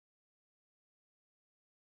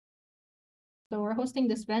So we're hosting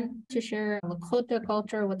this event to share Lakota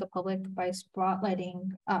culture with the public by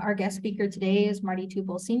spotlighting our guest speaker today is Marty Two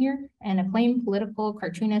Bulls Sr., an acclaimed political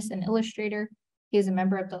cartoonist and illustrator. He is a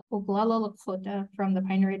member of the Oglala Lakota from the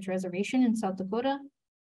Pine Ridge Reservation in South Dakota.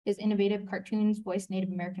 His innovative cartoons voice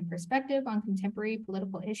Native American perspective on contemporary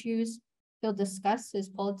political issues. He'll discuss his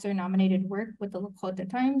Pulitzer-nominated work with the Lakota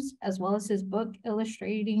Times, as well as his book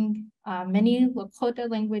illustrating many Lakota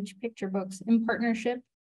language picture books in partnership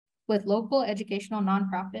with local educational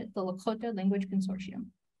nonprofit, the Lakota Language Consortium.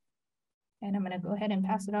 And I'm going to go ahead and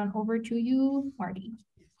pass it on over to you, Marty.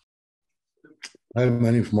 Hi,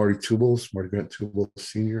 my name is Marty Two Bulls, Marty Grant Two Bulls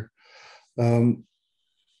Sr. I've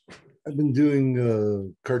been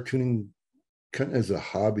doing cartooning kind of as a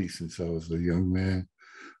hobby since I was a young man.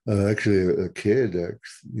 Actually, a kid.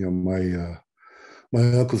 You know,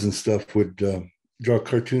 my uncles and stuff would draw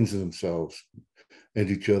cartoons of themselves and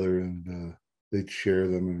each other, and they'd share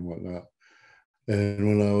them and whatnot. And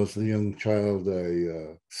when I was a young child,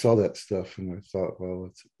 I saw that stuff, and I thought, well,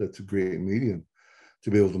 that's a great medium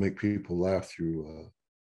to be able to make people laugh through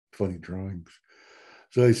funny drawings.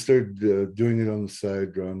 So I started doing it on the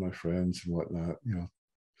side, drawing my friends and whatnot. You know,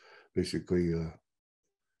 basically, you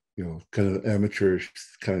know, kind of amateurish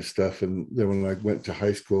kind of stuff. And then when I went to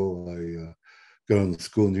high school, I got on the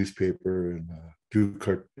school newspaper and drew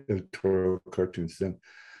editorial cartoons then.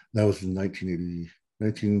 That was in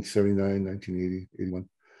 1979, 1980, 81.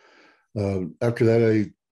 After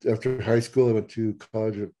that, after high school, I went to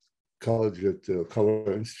college at the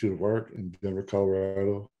Colorado Institute of Art in Denver,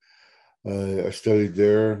 Colorado. I studied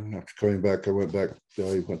there. After coming back, I went to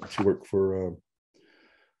work for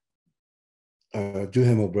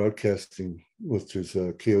Duhamel Broadcasting, which is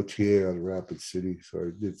KOTA out of Rapid City. So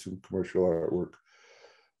I did some commercial artwork,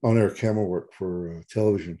 on-air camera work for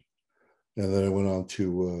television. And then I went on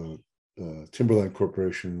to Timberland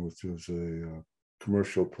Corporation, which was a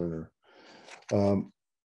commercial printer.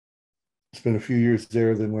 Spent a few years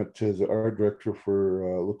there, then went to the art director for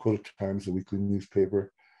Lakota Times, a weekly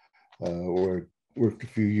newspaper, where I worked a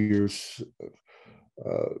few years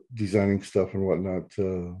designing stuff and whatnot.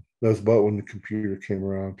 That was about when the computer came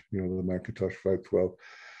around, you know, the Macintosh 512.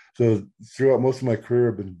 So throughout most of my career,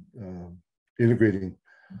 I've been integrating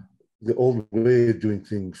the old way of doing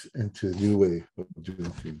things into a new way of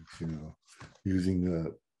doing things, you know,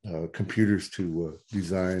 using computers to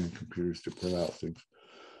design, computers to print out things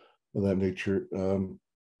of that nature.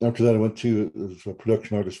 After that, I went as a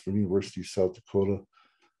production artist for the University of South Dakota.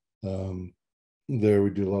 There we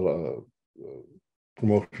did a lot of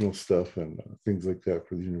promotional stuff and things like that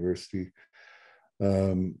for the university.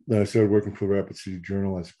 Then I started working for the Rapid City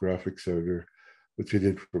Journal as a graphics editor, which I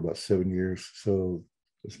did for about 7 years. So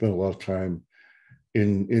I spent a lot of time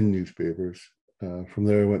in newspapers. From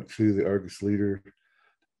there, I went to the Argus Leader,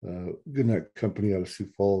 Goodnight Company out of Sioux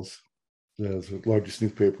Falls. That was the largest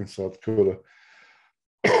newspaper in South Dakota.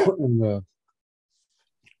 And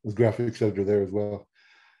was graphics editor there as well.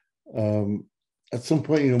 At some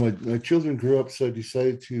point, you know, my children grew up, so I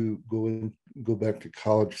decided to go back to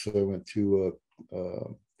college. So I went to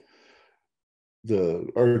the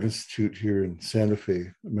Art Institute here in Santa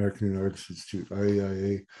Fe, American Indian Arts Institute,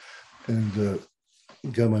 IAIA, and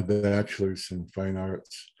got my bachelor's in fine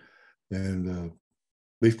arts, and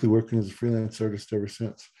basically working as a freelance artist ever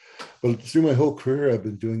since. But through my whole career, I've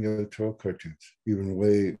been doing editorial cartoons, even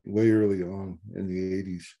way early on in the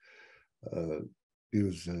 80s. It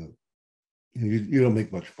was you don't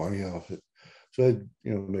make much money off it, so I'd,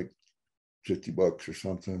 you know, make $50 or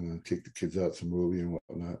something and take the kids out to a movie and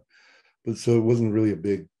whatnot. But so it wasn't really a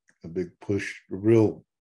big push. The real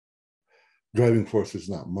driving force is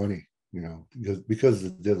not money, you know, because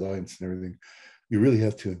of the deadlines and everything. You really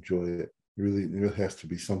have to enjoy it. It has to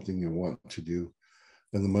be something you want to do,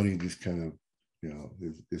 and the money just kind of, you know,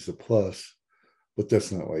 is a plus, but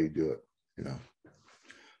that's not why you do it, you know.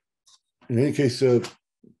 In any case,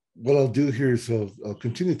 what I'll do here is I'll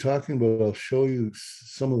continue talking, but I'll show you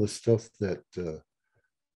some of the stuff that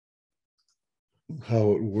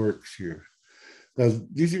how it works here. Now,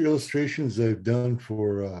 these are illustrations I've done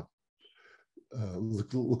for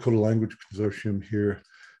Lakota Language Consortium here,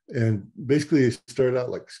 and basically they start out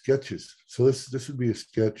like sketches. So this would be a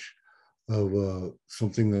sketch of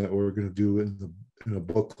something that we're going to do in a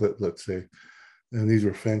booklet, let's say. And these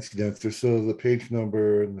were fancy dancers. So the page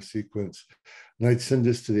number and the sequence. And I'd send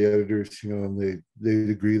this to the editors, you know, and they'd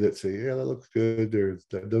agree that say, yeah, that looks good, or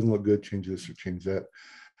that doesn't look good, change this or change that.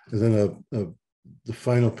 And then the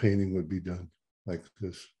final painting would be done like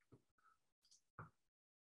this.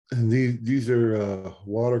 And these are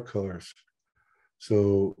watercolors.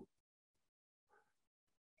 So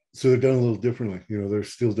So they're done a little differently. You know, they're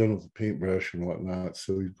still done with the paintbrush and whatnot.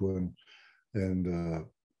 So you go in and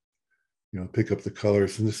you know, pick up the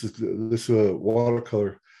colors. And this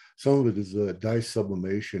watercolor. Some of it is dye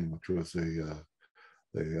sublimation, which was a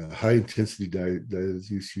high intensity dye that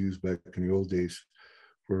is used to use back in the old days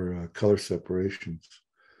for color separations.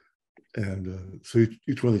 And so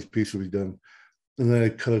each one of these pieces will be done. And then I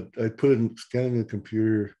put it in, scan it in the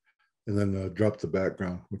computer, and then drop the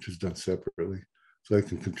background, which is done separately. So I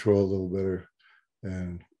can control a little better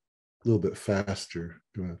and a little bit faster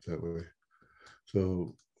doing it that way.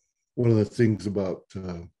 So one of the things about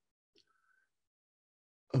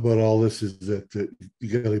all this is that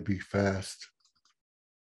you got to be fast.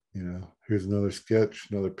 You know, here's another sketch,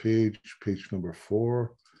 another page number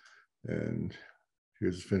 4, and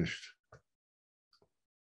here's finished.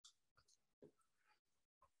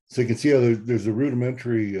 So you can see how there's a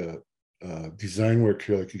rudimentary design work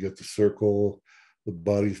here. Like you get the circle, the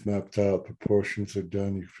body's mapped out, proportions are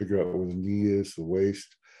done. You figure out where the knee is, the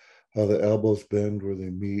waist, how the elbows bend, where they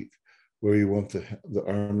meet, where you want the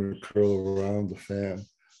arm to curl around the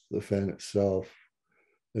fan itself.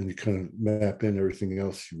 And you kind of map in everything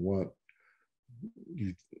else you want.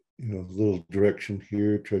 You know, a little direction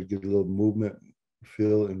here, try to get a little movement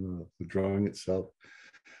feel in the drawing itself.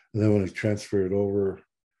 And then when I transfer it over,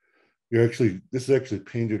 this is actually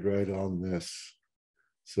painted right on this.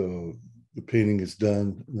 So the painting is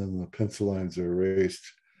done, and then the pencil lines are erased,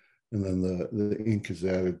 and then the ink is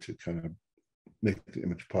added to kind of make the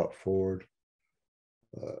image pop forward.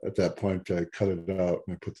 At that point, I cut it out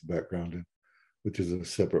and I put the background in, which is a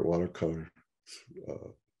separate watercolor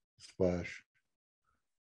splash.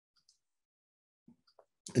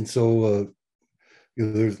 And so, you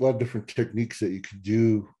know, there's a lot of different techniques that you could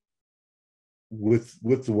do with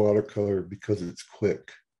the watercolor because it's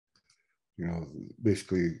quick. You know,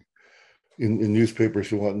 basically in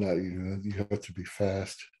newspapers and whatnot, you know, you have to be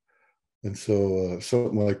fast. And so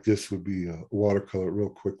something like this would be a watercolor, real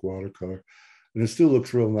quick watercolor. And it still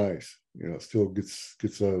looks real nice. You know, it still gets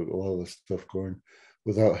a lot of the stuff going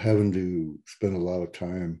without having to spend a lot of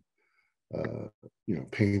time, you know,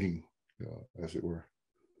 painting, as it were.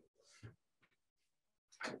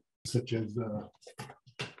 Such as, go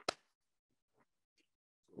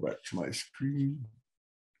back to my screen.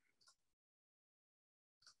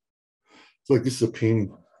 So like this is a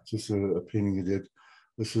painting, just a painting I did.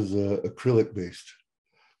 This is acrylic based.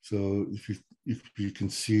 So if you can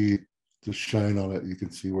see the shine on it, you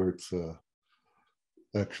can see where it's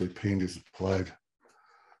actually paint is applied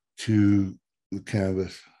to the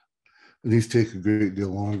canvas. And these take a great deal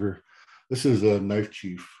longer. This is a Knife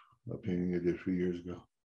Chief, a painting I did a few years ago.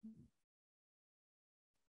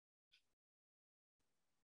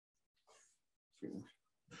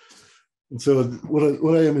 And so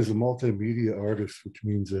what I am is a multimedia artist, which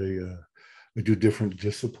means I do different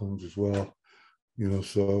disciplines as well. You know,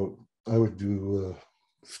 so I would do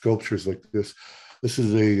sculptures like this. This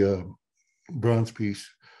is a bronze piece.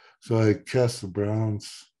 So I cast the bronze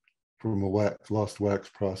from a lost wax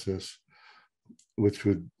process, which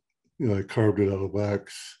would, you know, I carved it out of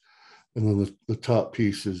wax. And then the top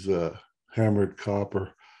piece is hammered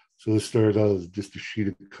copper. So this started out as just a sheet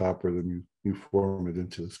of copper, then you form it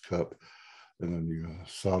into this cup, and then you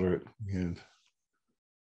solder it in,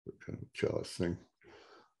 kind of chalice thing.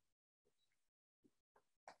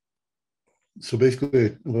 So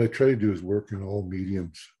basically, what I try to do is work in all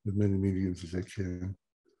mediums, as many mediums as I can.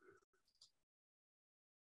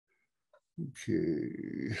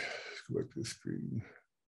 Okay, let's go back to the screen.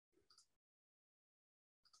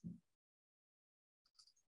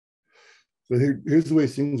 So here's the way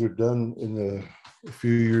things are done in a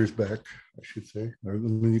few years back, I should say. I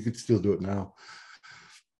mean, you could still do it now.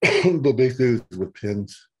 But basically, it's with pen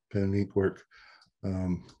and ink work.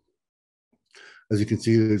 As you can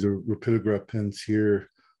see, there's a rapidograph pens here,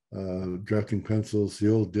 drafting pencils,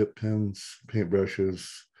 the old dip pens, paintbrushes,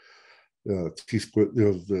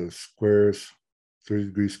 the squares,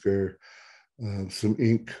 30-degree square, some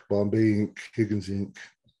ink, Bombay ink, Higgins ink,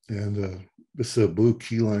 and this is a blue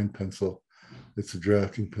keyline pencil. It's a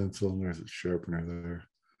drafting pencil, and there's a sharpener there.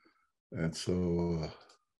 And so,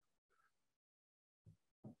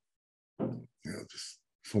 just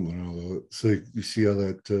something all out. So you see how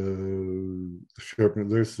that sharpener,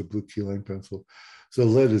 there's the blue keyline pencil. So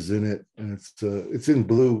lead is in it, and it's in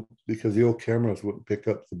blue because the old cameras wouldn't pick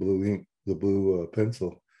up the blue ink, the blue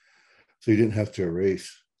pencil. So you didn't have to erase.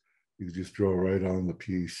 You could just draw right on the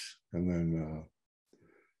piece, and then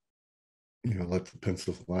let the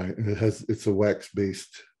pencil fly. And it's a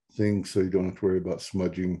wax-based thing, so you don't have to worry about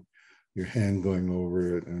smudging your hand going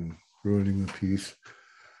over it and ruining the piece.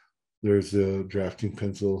 There's a drafting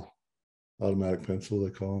pencil, automatic pencil, they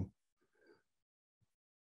call them.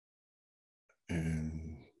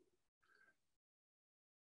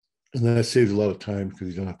 And that saves a lot of time because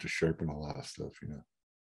you don't have to sharpen a lot of stuff, you know.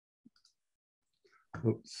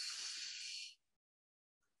 Oops.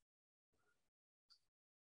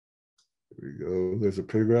 There we go. There's a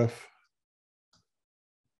paragraph.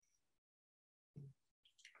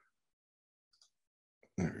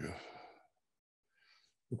 There we go.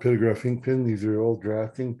 The Pentagraph ink pen, these are all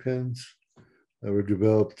drafting pens that were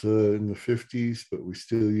developed in the 50s, but we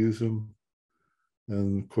still use them.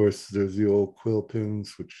 And of course, there's the old quill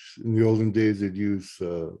pens, which in the olden days they'd use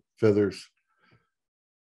feathers.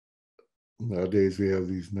 Nowadays we have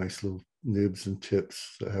these nice little nibs and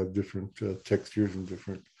tips that have different textures and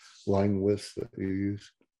different line widths that you use.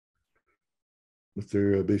 But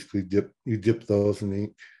they're basically you dip those in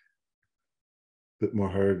ink. A bit more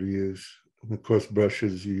hard to use. And of course,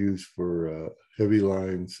 brushes you use for heavy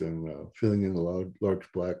lines and filling in the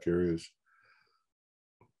large black areas.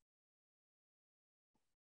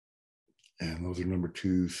 And those are number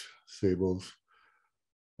 2s, sables.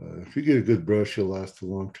 If you get a good brush, it'll last a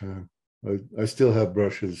long time. I still have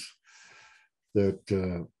brushes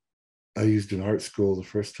that I used in art school the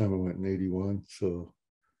first time I went in 81. So,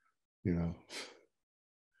 you know,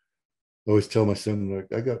 I always tell my son,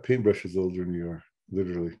 like, I got paintbrushes older than you are,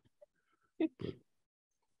 literally. But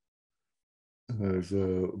there's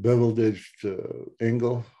a beveled edged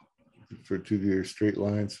angle for 2 your straight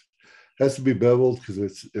lines. It has to be beveled because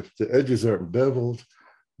if the edges aren't beveled,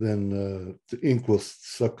 then the ink will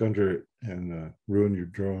suck under it and ruin your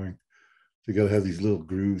drawing. So you got to have these little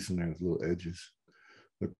grooves in there, little edges.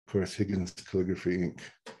 Of course, Higgins calligraphy ink.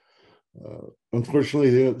 Unfortunately,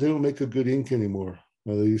 they don't make a good ink anymore.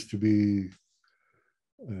 They used to be,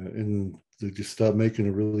 and they just stopped making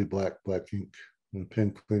a really black ink. And a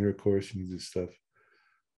pen cleaner, of course, and this stuff.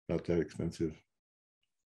 Not that expensive.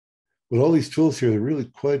 But all these tools here, they're really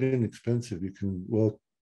quite inexpensive. You can, well,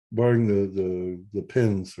 barring the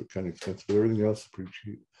pens are kind of expensive, but everything else is pretty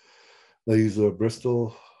cheap. I use a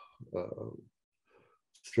Bristol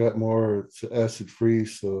Stratmore. It's acid free,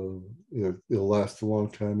 so it'll last a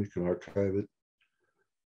long time. You can archive it.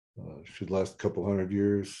 Should last a couple 100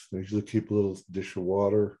 years. I usually keep a little dish of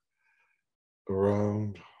water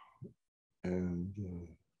around. And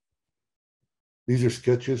these are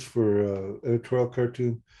sketches for editorial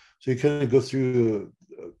cartoon. So you kind of go through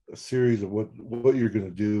a series of what you're going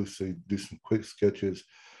to do. So you do some quick sketches,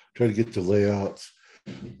 try to get the layouts.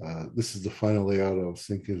 This is the final layout I was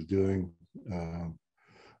thinking of doing.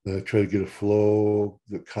 I try to get a flow.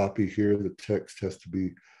 The copy here, the text has to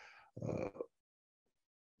be,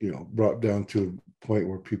 brought down to a point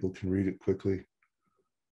where people can read it quickly.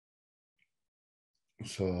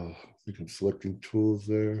 So I think I'm selecting tools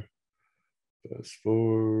there. Fast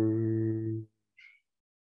forward.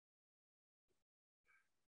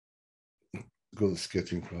 Go to the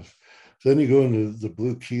sketching process. So then you go into the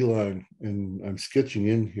blue key line, and I'm sketching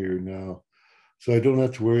in here now. So I don't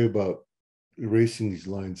have to worry about erasing these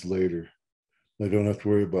lines later. I don't have to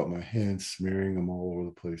worry about my hands smearing them all over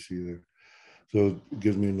the place either. So it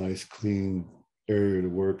gives me a nice clean area to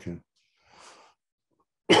work in.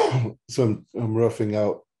 So I'm roughing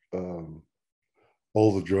out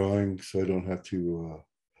all the drawings, so I don't have to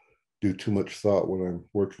do too much thought when I'm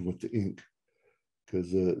working with the ink,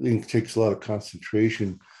 because the ink takes a lot of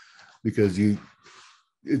concentration because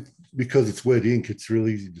it's wet ink. It's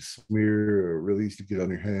really easy to smear or really easy to get on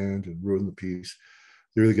your hand and ruin the piece.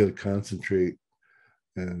 You really got to concentrate,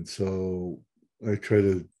 and so I try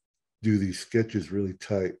to do these sketches really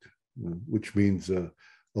tight, which means a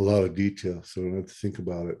lot of detail, so I don't have to think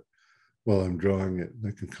about it while I'm drawing it.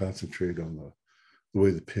 I can concentrate on the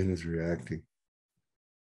way the pen is reacting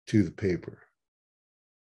to the paper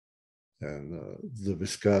and the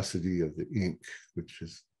viscosity of the ink, which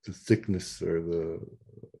is the thickness or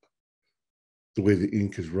the way the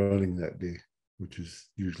ink is running that day, which is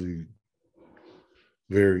usually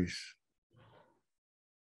varies.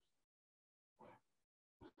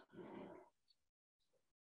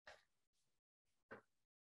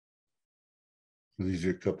 So these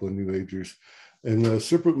are a couple of New Agers. And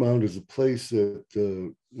Serpent Mound is a place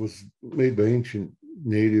that was made by ancient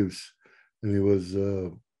natives, and it was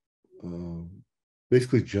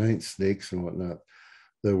basically giant snakes and whatnot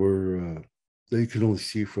that were that you could only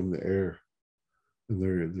see from the air, and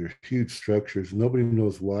they're huge structures. Nobody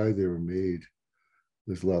knows why they were made.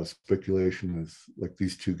 There's a lot of speculation, as like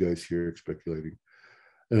these two guys here are speculating.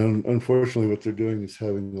 And unfortunately, what they're doing is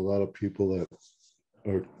having a lot of people that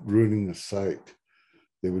are ruining the site.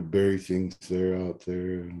 They would bury things out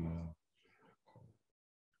there, and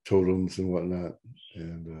totems and whatnot,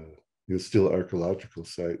 and it's still an archaeological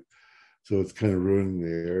site, so it's kind of ruining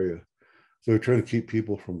the area. So we're trying to keep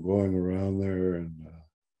people from going around there and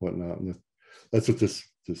whatnot. And that's what this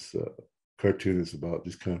cartoon is about,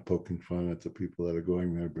 just kind of poking fun at the people that are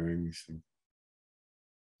going there burying these things.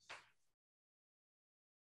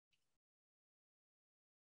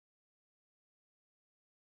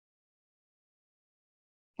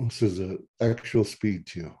 This is an actual speed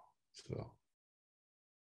too, so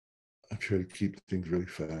I try to keep things really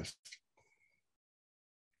fast.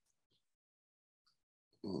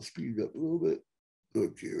 I'll speed up a little bit.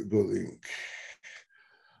 Okay, go to ink.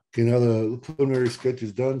 Okay, now the preliminary sketch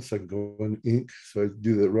is done, so I can go on ink. So I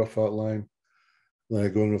do the rough outline. Then I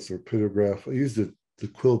go in with the pictograph. I use the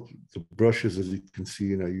quill, the brushes, as you can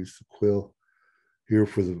see, and I use the quill here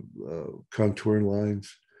for the contouring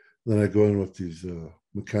lines. Then I go in with these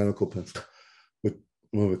mechanical pencil, with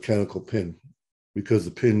a mechanical pin, because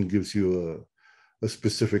the pin gives you a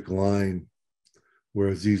specific line,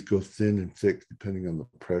 whereas these go thin and thick depending on the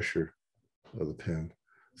pressure of the pen.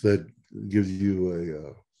 So that gives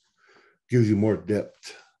you more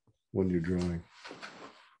depth when you're drawing.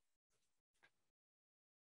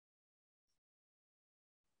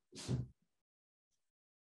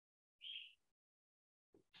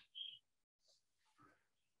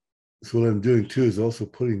 So what I'm doing too is also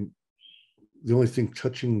putting, the only thing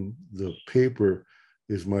touching the paper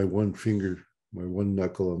is my one finger, my one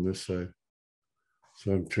knuckle on this side.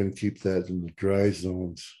 So I'm trying to keep that in the dry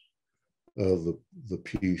zones of the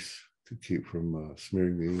piece to keep from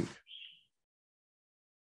smearing the ink.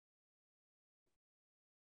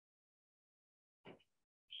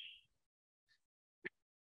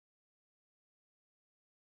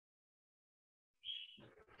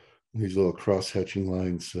 These little cross-hatching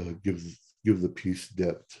lines give the piece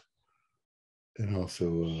depth and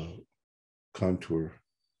also contour,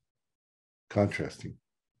 contrasting.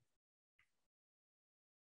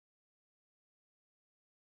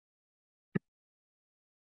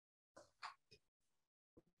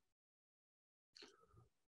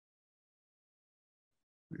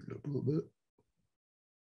 Read it up a little bit.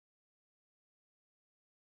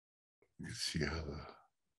 You can see how the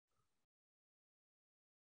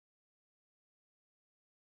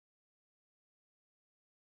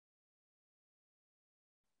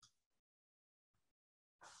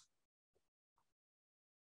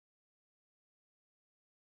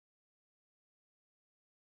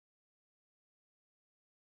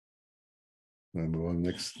I'm on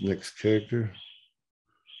next character.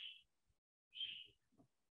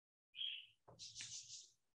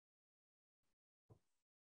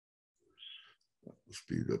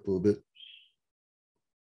 Speed it up a little bit.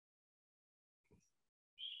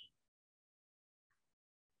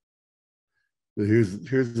 But here's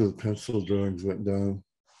the pencil drawings went down.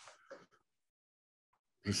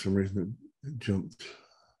 For some reason it jumped.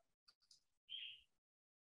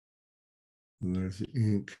 And there's the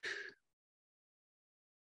ink.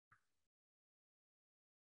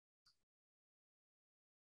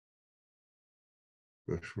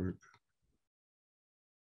 Brushwork.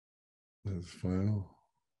 That's final.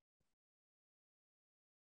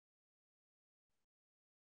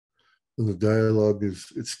 And the dialogue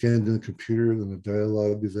it's scanned in the computer, then the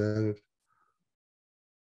dialogue is added.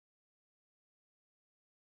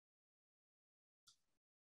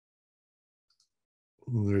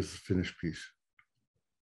 And there's the finished piece.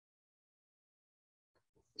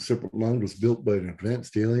 Separate Mound was built by an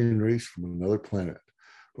advanced alien race from another planet.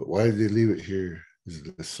 But why did they leave it here? Is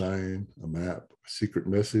it a sign, a map, a secret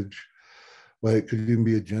message? Why, it could even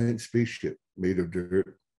be a giant spaceship made of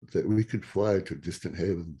dirt that we could fly to distant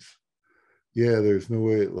heavens. Yeah, there's no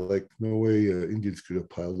way, Indians could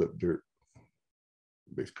have piled up dirt.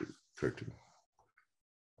 Basically, cartoon.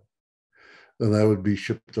 And that would be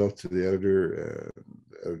shipped off to the editor, and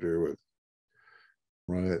the editor would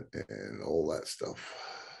run it and all that stuff.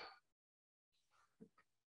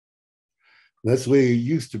 That's the way it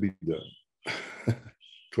used to be done.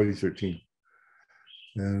 2013.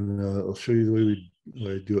 And I'll show you the way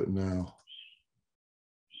I do it now.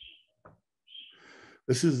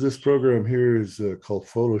 This program here is called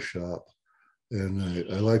Photoshop, and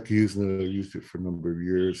I like using it. I've used it for a number of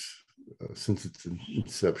years since its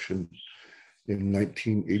inception in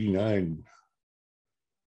 1989.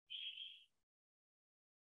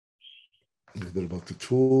 A little bit about the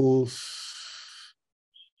tools.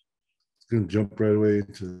 Going to jump right away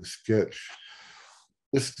into the sketch.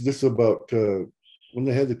 This is about when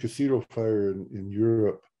they had the cathedral fire in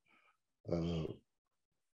Europe.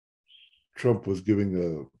 Trump was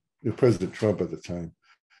giving President Trump at the time.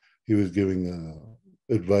 He was giving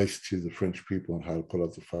advice to the French people on how to put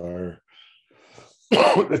out the fire.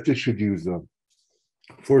 That they should use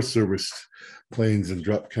Forest Service planes and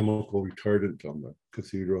drop chemical retardant on the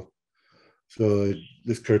cathedral. So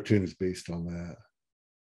this cartoon is based on that.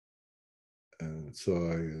 And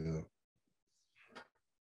so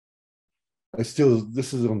I still,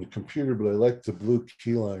 this is on the computer, but I like the blue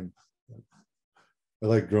key line. I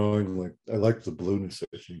like drawing, like, I like the blueness,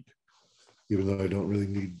 I think, even though I don't really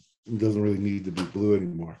need, it doesn't really need to be blue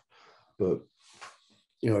anymore. But,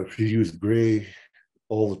 you know, if you use gray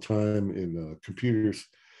all the time in computers,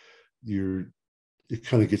 it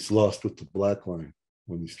kind of gets lost with the black line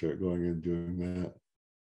when you start going and doing that.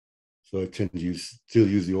 So I tend to still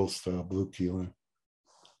use the old style blue key line.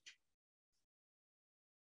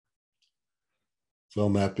 So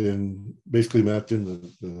I'll basically mapped in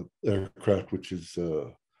the aircraft, which is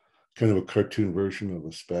kind of a cartoon version of a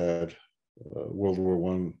SPAD, World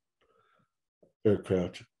War I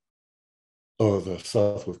aircraft. Oh, the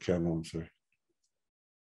Southwest Camel, I'm sorry.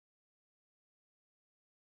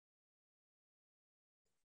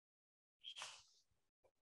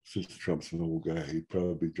 Since Trump's an old guy, he'd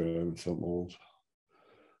probably be driving something old.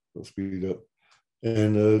 They'll speed up.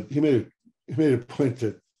 And he made a point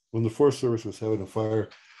that when the Forest Service was having a fire,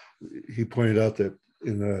 he pointed out that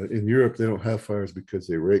in Europe they don't have fires because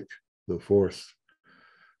they rake the forest.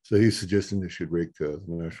 So he's suggesting they should rake the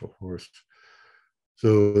national forest.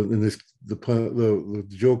 So in this, the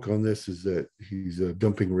joke on this is that he's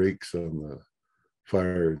dumping rakes on the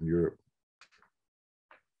fire in Europe.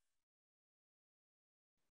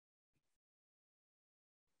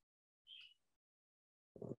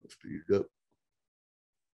 Speed up.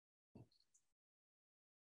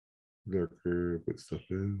 Darker, put stuff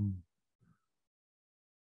in.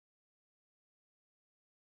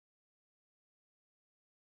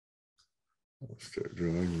 I'll start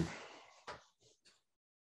drawing.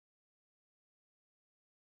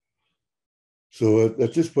 So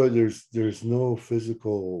at this point, there's no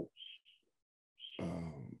physical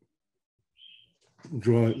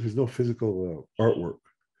drawing. There's no physical artwork.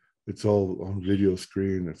 It's all on video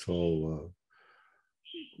screen. It's all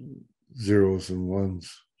zeros and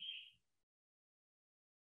ones.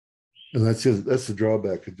 And that's the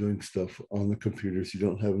drawback of doing stuff on the computers. You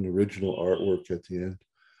don't have an original artwork at the end.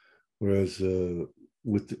 Whereas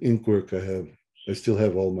with the ink work, I still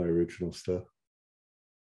have all my original stuff.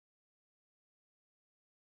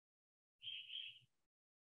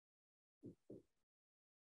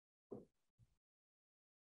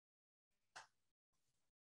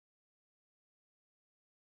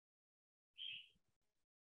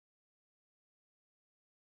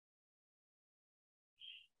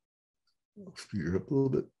 I'll speed it up a little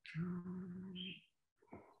bit.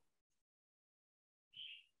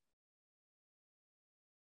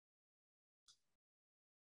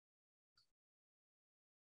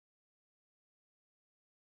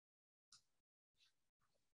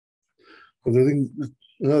 But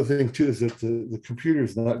another thing too is that the computer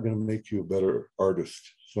is not going to make you a better artist.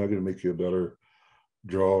 It's not going to make you a better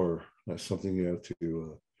drawer. That's something you have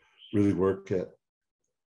to really work at.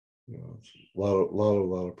 You know, it's a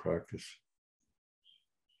lot of practice.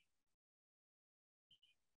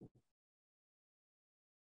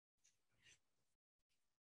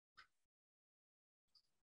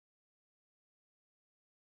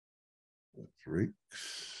 That's rakes.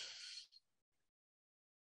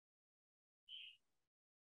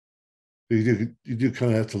 You do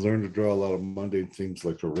kind of have to learn to draw a lot of mundane things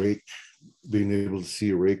like a rake, being able to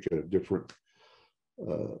see a rake at a different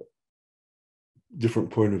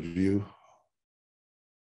point of view.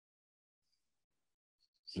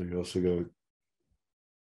 So you also got to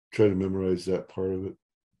try to memorize that part of it.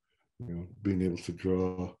 You know, being able to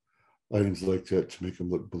draw items like that to make them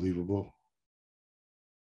look believable.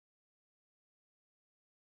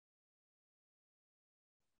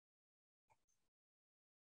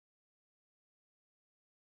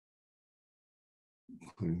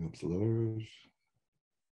 Cleaning up the letters.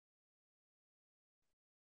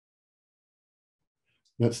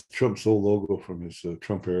 That's Trump's old logo from his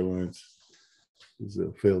Trump Airlines. It's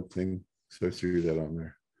a failed thing. So I threw that on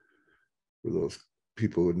there for those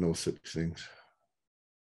people who know such things.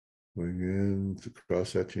 Going in to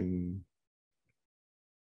cross hatching.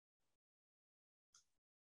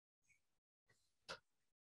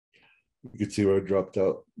 You can see where I dropped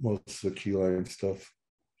out most of the key line stuff.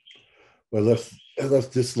 I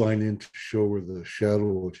left this line in to show where the shadow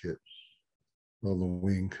would hit on the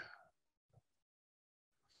wing.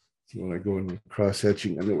 So when I go into cross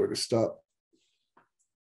hatching, I know where to stop.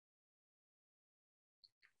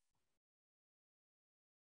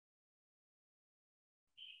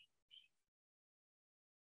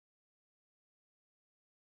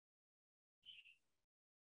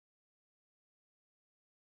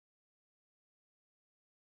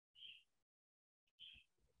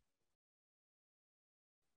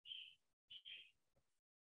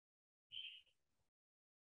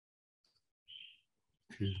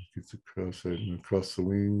 Okay, gets across that and across the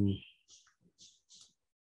wing.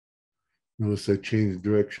 Notice I changed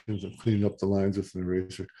directions. I'm cleaning up the lines with an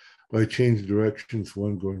eraser. But I changed directions,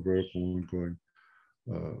 one going vertical, one going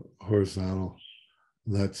horizontal.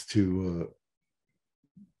 And that's to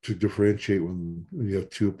differentiate when you have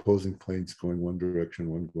two opposing planes going one direction,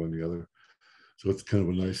 one going the other. So it's kind of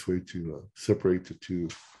a nice way to separate the two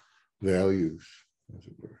values, as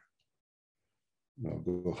it were. And I'll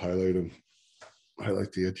go highlight them,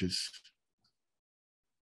 highlight the edges.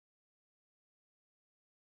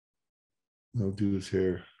 I'll do his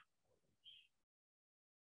hair.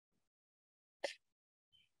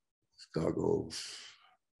 His goggles.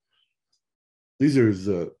 These are his,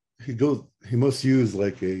 he must use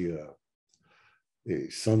like a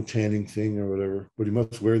sun tanning thing or whatever, but he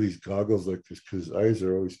must wear these goggles like this because his eyes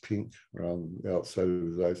are always pink around the outside of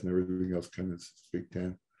his eyes and everything else kind of fake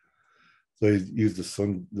tan. So he used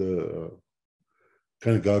the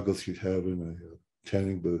kind of goggles you'd have in a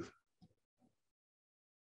tanning booth.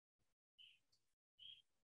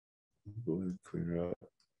 Go ahead and clean her out.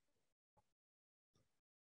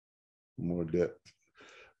 More depth.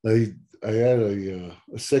 I add a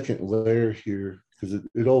second layer here because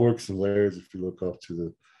it all works in layers. If you look off to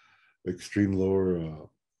the extreme lower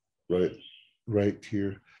right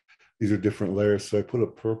here, these are different layers. So I put a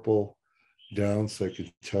purple down so I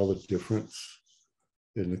can tell the difference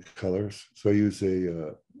in the colors. So I use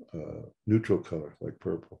a neutral color like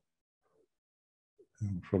purple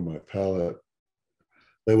and from my palette.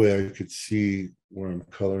 That way I could see where I'm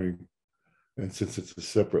coloring. And since it's a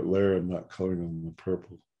separate layer, I'm not coloring on the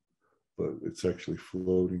purple, but it's actually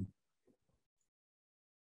floating.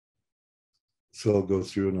 So I'll go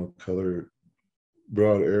through and I'll color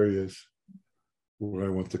broad areas where I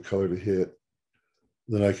want the color to hit.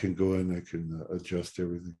 Then I can go in, I can adjust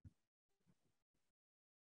everything.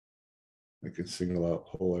 I can single out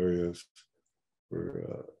whole areas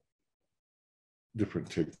for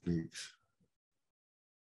different techniques.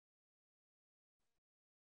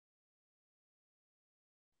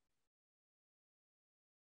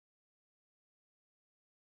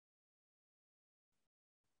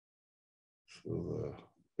 So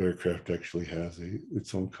the aircraft actually has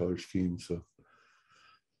its own color scheme, so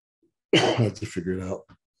I have to figure it out.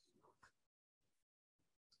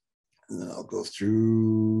 And then I'll go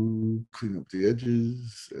through, clean up the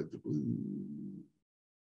edges, add the blue,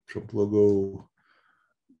 Trump logo,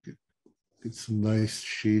 get some nice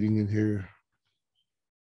shading in here.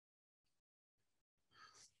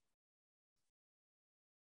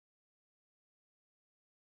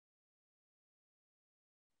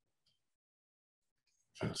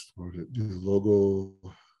 Fast forward it, do the logo,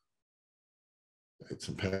 add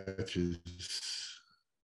some patches,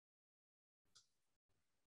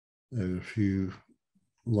 add a few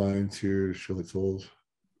lines here to show it's old.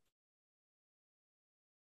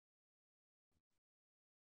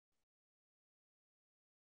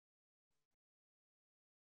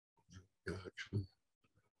 Yeah, actually,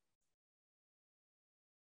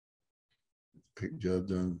 paint job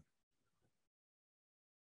done.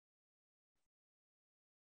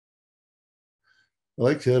 I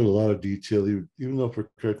like to add a lot of detail, even though for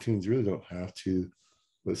cartoons you really don't have to,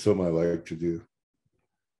 but it's something I like to do.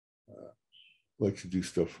 I like to do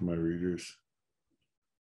stuff for my readers.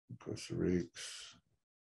 Of course, the rakes.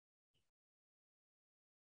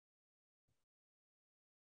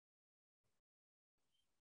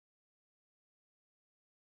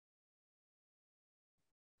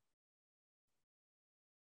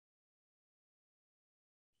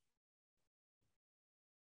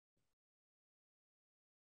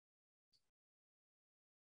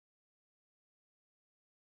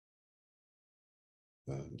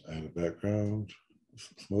 Add a background,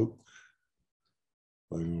 some smoke,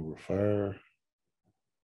 lighting over fire.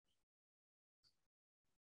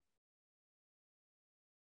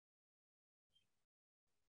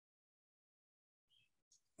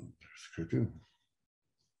 There's the cartoon.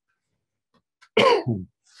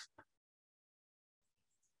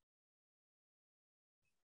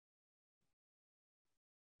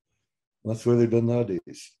 That's what they've done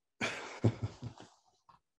nowadays.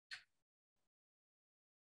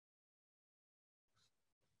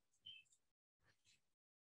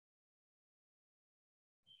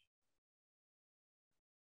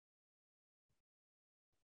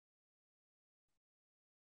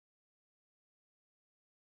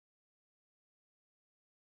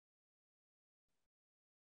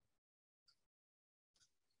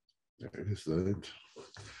 There it is.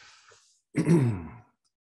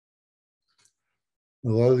 A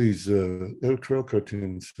lot of these trail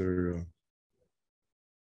cartoons are.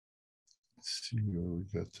 Let's see where we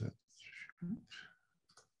got that.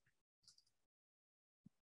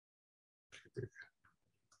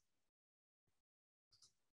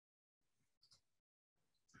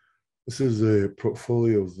 This is a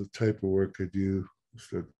portfolio of the type of work I do.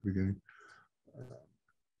 Start at the beginning.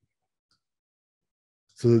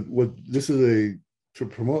 So what this is to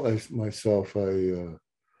promote myself, I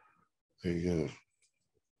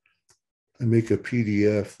make a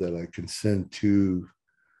PDF that I can send to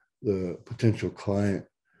the potential client,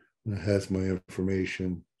 and it has my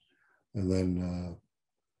information, and then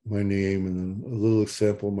my name, and then a little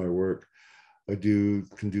sample of my work. I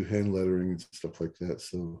can do hand lettering and stuff like that.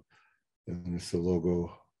 So, and it's a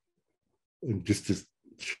logo, and just to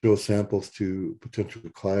show samples to potential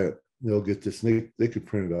client, they'll get this. And they could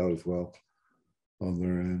print it out as well on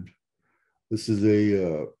their end. This is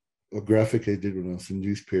a graphic I did when I was in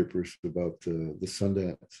newspapers about the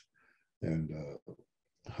Sundance and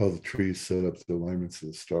how the trees set up the alignments of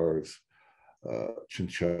the stars,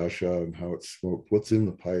 Chinchasha and how it's smoked, what's in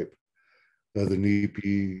the pipe, the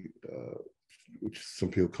Nipi, which some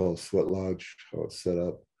people call sweat lodge, how it's set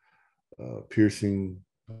up, piercing,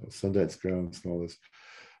 Sundance grounds, and all this.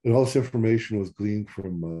 And all this information was gleaned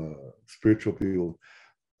from spiritual people.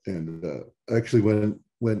 And I actually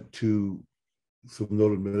went to some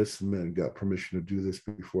noted medicine men and got permission to do this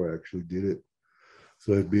before I actually did it.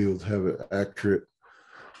 So I'd be able to have an accurate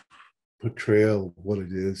portrayal of what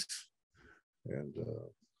it is, and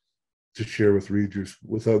to share with readers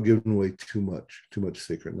without giving away too much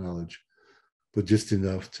sacred knowledge, but just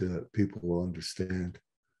enough to people will understand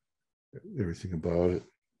everything about it.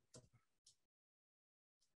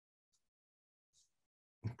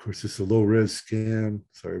 Of course, it's a low res scan.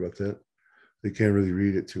 Sorry about that. They can't really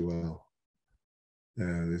read it too well.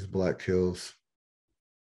 And there's Black Hills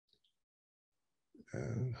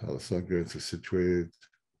and how the sun grants are situated.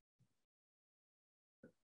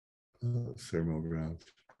 Ceremonial grounds.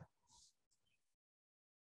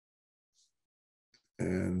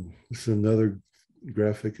 And this is another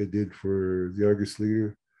graphic I did for the Argus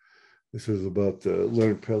Leader. This was about the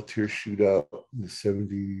Leonard Peltier shootout in the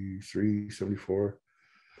 73, 74.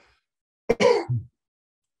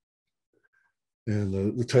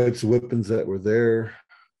 And the types of weapons that were there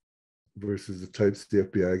versus the types the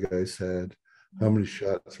FBI guys had, how many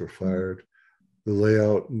shots were fired, the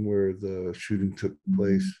layout and where the shooting took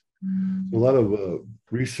place. A lot of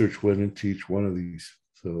research went into each one of these.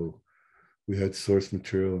 So we had source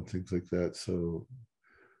material and things like that. So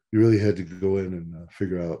you really had to go in and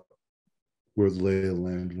figure out where the lay of the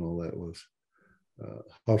land and all that was,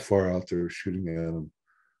 how far out they were shooting at them,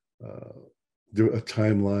 a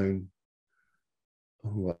timeline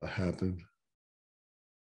on what happened.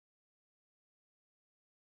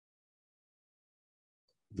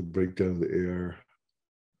 The breakdown of the AR,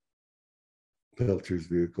 Peltier's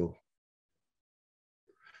vehicle.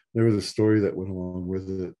 There was a story that went along with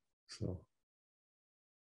it. So,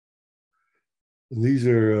 and these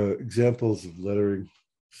are examples of lettering.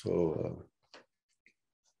 So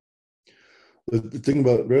the thing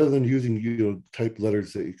about, rather than using typed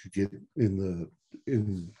letters that you could get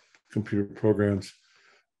in computer programs,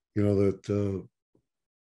 that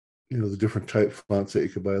the different type fonts that you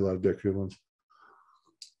could buy, a lot of decorative ones.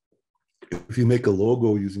 If you make a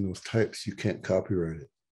logo using those types, you can't copyright it.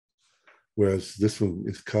 Whereas this one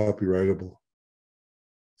is copyrightable,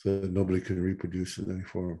 so nobody can reproduce it in any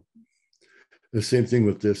form. The same thing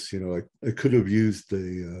with this, I could have used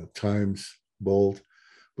the Times bold,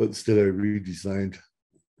 but instead I redesigned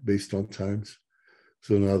based on Times.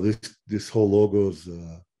 So now this whole logo is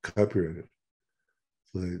copyrighted.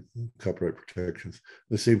 So copyright protections.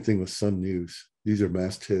 The same thing with Sun News. These are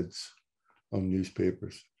mastheads on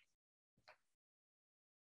newspapers.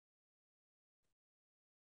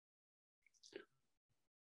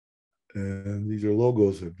 And these are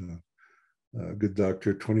logos I've done. Good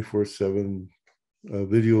Doctor, 24/7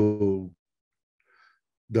 video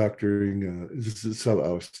doctoring. This is South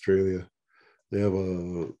Australia. They have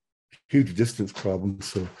a huge distance problem.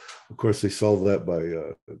 So, of course, they solve that by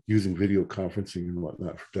using video conferencing and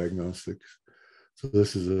whatnot for diagnostics. So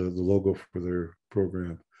this is the logo for their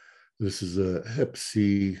program. This is a Hep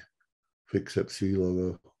C, fix Hep C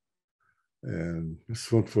logo. And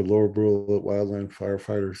this one for Lower Borough Wildland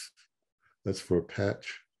firefighters. That's for a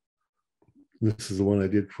patch. This is the one I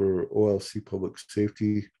did for OLC Public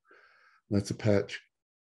Safety. That's a patch.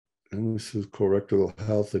 And this is colorectal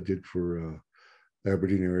health I did for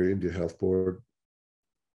Aberdeen Area India Health Board.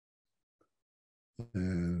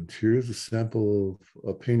 And here's a sample of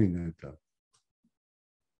a painting I've done.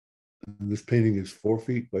 And this painting is 4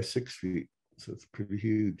 feet by 6 feet, so it's pretty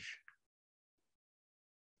huge.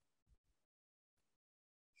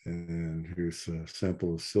 And here's a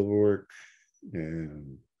sample of silverwork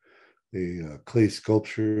and a clay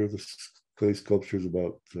sculpture. This clay sculpture is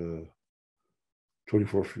about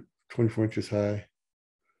 24 inches high.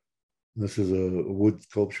 This is a wood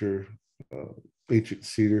sculpture, ancient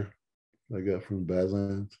cedar I got from the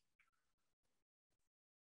Badlands.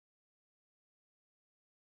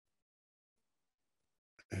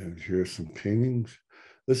 And here's some paintings.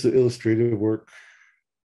 This is illustrative work.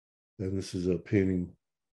 And this is a painting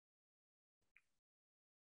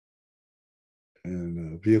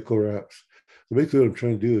and vehicle wraps. So basically what I'm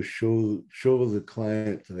trying to do is show the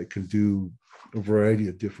client that I can do a variety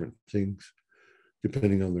of different things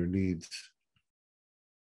depending on their needs.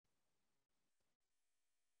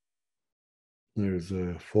 There's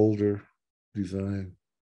a folder design.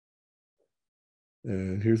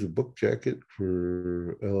 And here's a book jacket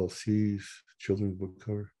for LLC's children's book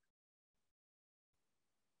cover.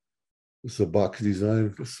 This is a box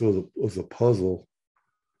design, so it was a puzzle.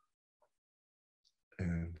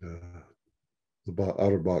 And the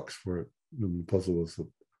outer box for it, and the puzzle was the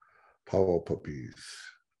Powell puppies.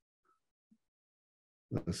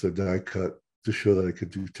 That's a die cut to show that I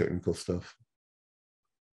could do technical stuff.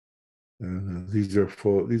 And these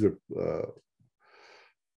artworks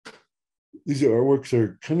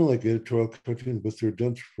are kind of like editorial cartoons, but they're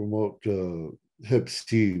done to promote Hep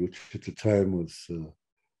C, which at the time was,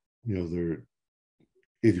 they're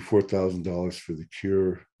 $84,000 for the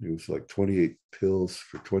cure. It was like 28 pills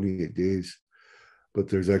for 28 days, but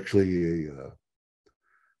there's actually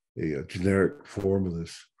a generic form of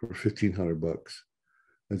this for $1,500.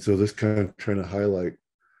 And so this kind of trying to highlight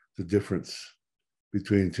the difference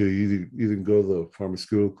between two. You can go to the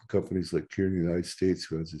pharmaceutical companies like here in the United States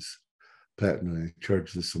who has this patent, I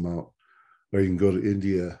charge this amount, or you can go to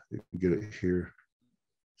India and get it here.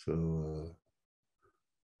 So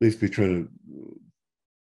basically trying to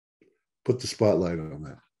put the spotlight on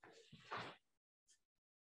that.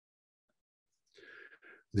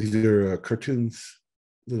 These are cartoons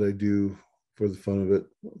that I do for the fun of it.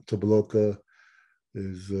 Tabaloka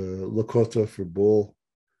is Lakota for bull,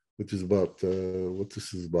 which is about what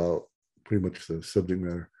this is about, pretty much the subject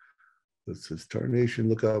matter. It says Tarnation,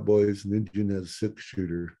 look out, boys. An Indian has a six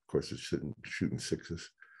shooter. Of course, it's shooting sixes.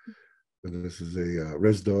 And this is a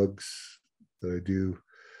res dogs that I do.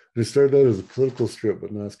 And it started out as a political strip,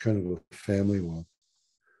 but now it's kind of a family one.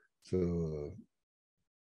 So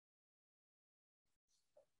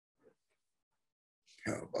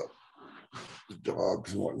about the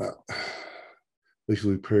dogs and whatnot.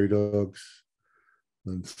 Basically prairie dogs.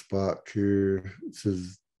 And Spot here. It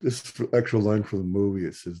says, this is the actual line for the movie.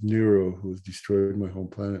 It says, Nero, who has destroyed my home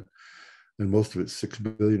planet, and most of its 6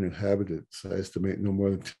 billion inhabitants. I estimate no more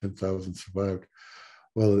than 10,000 survived.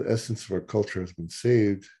 While the essence of our culture has been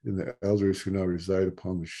saved in the elders who now reside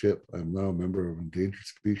upon the ship, I am now a member of endangered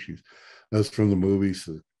species. That's from the movie.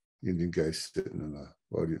 So the Indian guy sitting in the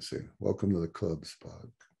audience saying, welcome to the club, Spot.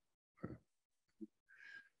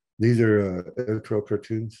 These are editorial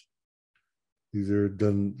cartoons. This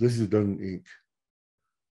is done in ink.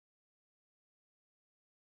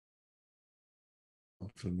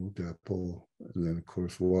 Also no dapple. And then of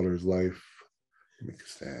course, water is life. Make a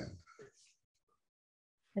stand.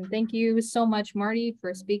 And thank you so much, Marty,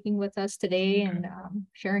 for speaking with us today and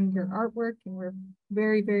sharing your artwork. And we're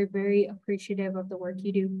very, very, very appreciative of the work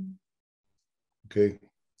you do. Okay.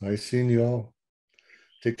 Nice seeing you all.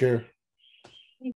 Take care.